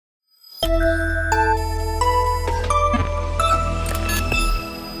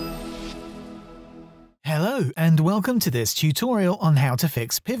and welcome to this tutorial on how to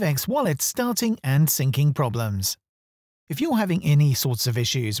fix Pivx wallet starting and syncing problems. If you're having any sorts of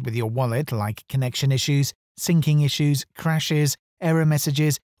issues with your wallet like connection issues, syncing issues, crashes, error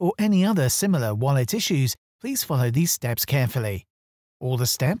messages, or any other similar wallet issues, please follow these steps carefully. All the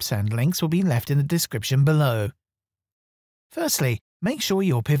steps and links will be left in the description below. Firstly, make sure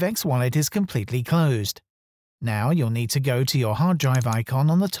your Pivx wallet is completely closed. Now you'll need to go to your hard drive icon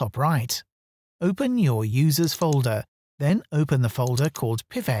on the top right. Open your Users folder, then open the folder called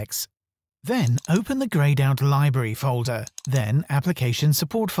Pivx. Then open the grayed out Library folder, then Application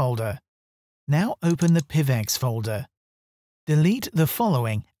Support folder. Now open the Pivx folder. Delete the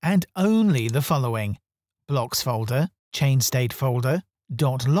following and only the following: Blocks folder, Chainstate Folder,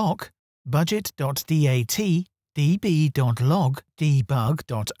 .log, budget.dat, db.log,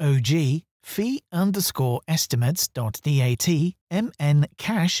 debug.og, fee_estimates.dat,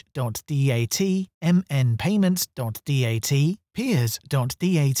 mncache.dat, mnpayments.dat,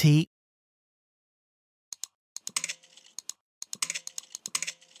 Peers.dat.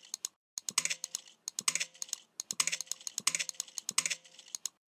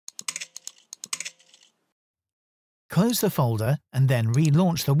 Close the folder and then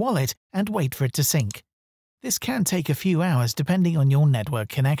relaunch the wallet and wait for it to sync. This can take a few hours depending on your network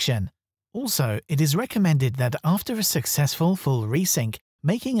connection. Also, it is recommended that after a successful full resync,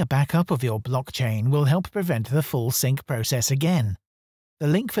 making a backup of your blockchain will help prevent the full sync process again. The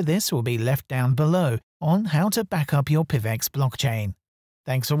link for this will be left down below on how to back up your Pivx blockchain.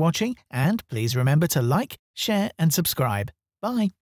 Thanks for watching, and please remember to like, share and subscribe. Bye!